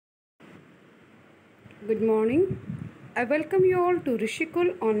Good morning. I welcome you all to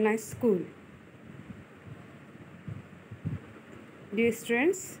Rishikul Online School. Dear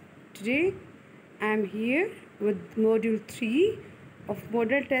students, today I am here with Module 3 of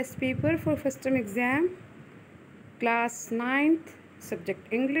Model Test Paper for First Term Exam, Class 9th,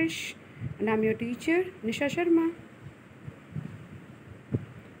 Subject English, and I am your teacher, Nisha Sharma.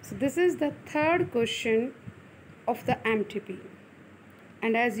 So this is the third question of the MTP.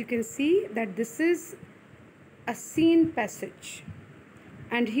 And as you can see that this is a scene passage,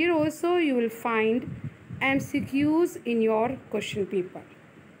 and here also you will find MCQs in your question paper.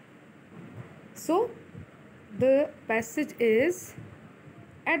 So the passage is,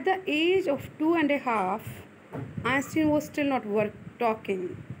 at the age of 2.5, Einstein was still not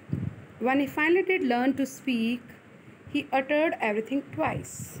talking. When he finally did learn to speak, he uttered everything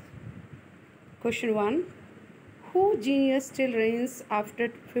twice. Question 1. Who genius still reigns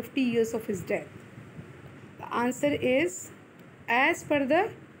after 50 years of his death? The answer is, as per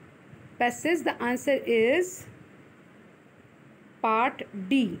the passage, the answer is part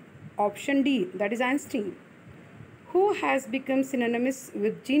D, option D, that is Einstein. Who has become synonymous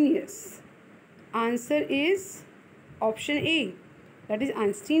with genius? Answer is option A, that is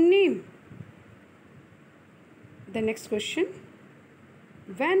Einstein's name. The next question,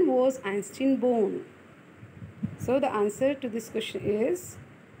 when was Einstein born? So the answer to this question is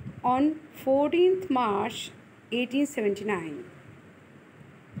on 14th March 1879.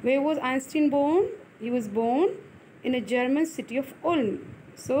 Where was Einstein born? He was born in a German city of Ulm.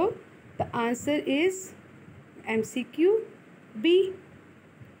 So the answer is MCQ B.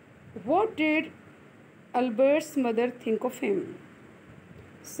 What did Albert's mother think of him?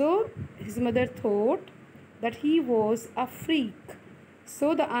 So his mother thought that he was a freak.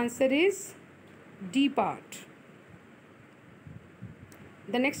 So the answer is D part.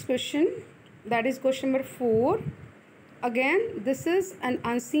 The next question, that is question number 4. Again, this is an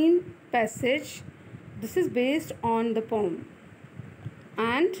unseen passage. This is based on the poem.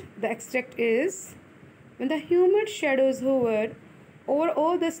 And the extract is, when the humid shadows hover over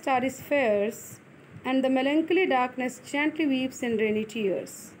all the starry spheres, and the melancholy darkness gently weeps in rainy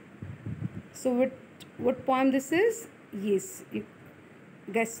tears. So what poem this is? Yes, you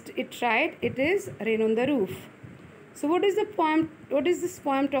guessed it right. It is Rain on the Roof. So what is the poem? What does this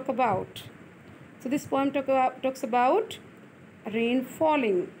poem talk about? So this poem talks about rain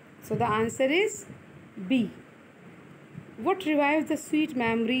falling. So the answer is B. What revives the sweet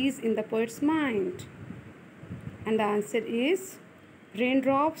memories in the poet's mind? And the answer is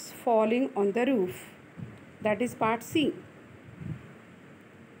raindrops falling on the roof. That is part C.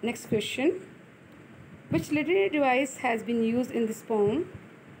 Next question. Which literary device has been used in this poem?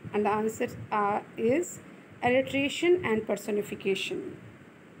 And the answer is alliteration and personification.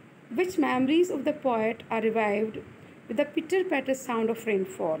 Which memories of the poet are revived with the pitter-patter sound of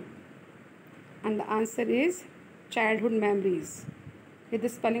rainfall? And the answer is childhood memories. With the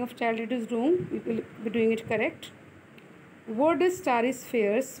spelling of childhood is wrong, we will be doing it correct. What does starry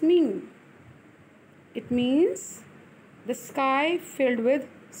spheres mean? It means the sky filled with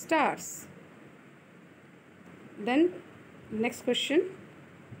stars. Then next question.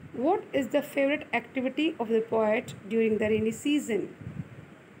 What is the favorite activity of the poet during the rainy season?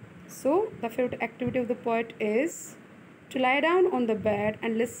 So the favorite activity of the poet is to lie down on the bed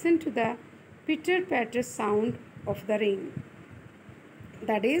and listen to the pitter-patter sound of the rain.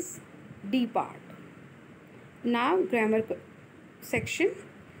 That is D part. Now grammar section.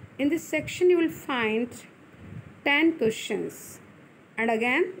 In this section you will find 10 questions, and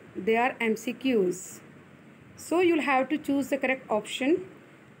again they are MCQs. So you will have to choose the correct option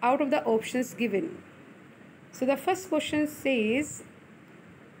out of the options given. So the first question says,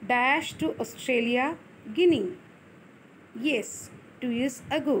 dash to Australia, Guinea. Yes, 2 years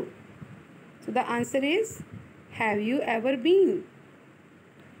ago. So the answer is, have you ever been?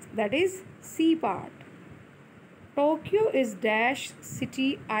 That is C part. Tokyo is dash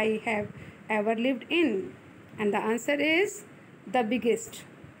city I have ever lived in. And the answer is the biggest.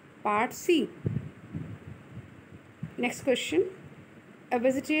 Part C. Next question. A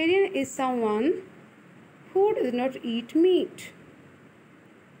vegetarian is someone who does not eat meat.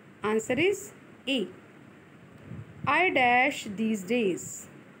 Answer is A. I dash these days.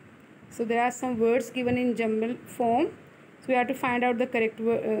 So there are some words given in jumble form. So we have to find out the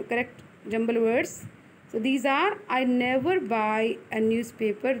correct jumble words. So these are, I never buy a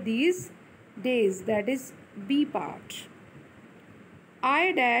newspaper these days. That is B part.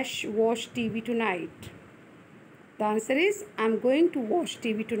 I dash watch TV tonight. The answer is, I'm going to watch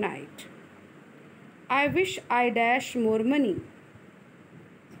TV tonight. I wish I dash more money.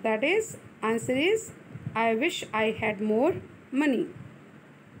 That is, answer is I wish I had more money.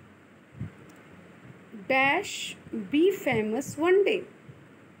 Dash be famous one day.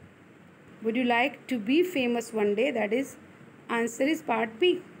 Would you like to be famous one day? That is, answer is part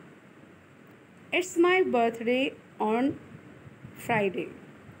B. It's my birthday on Friday.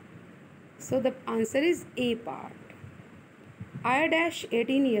 So the answer is A part. I dash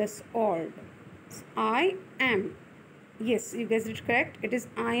 18 years old. So I am. Yes, you guessed it correct. It is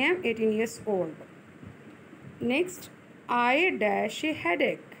I am 18 years old. Next, I dash a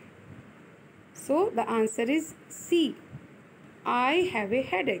headache. So the answer is C. I have a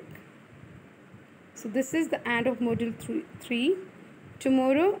headache. So this is the end of module 3.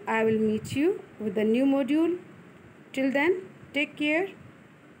 Tomorrow I will meet you with the new module. Till then, take care.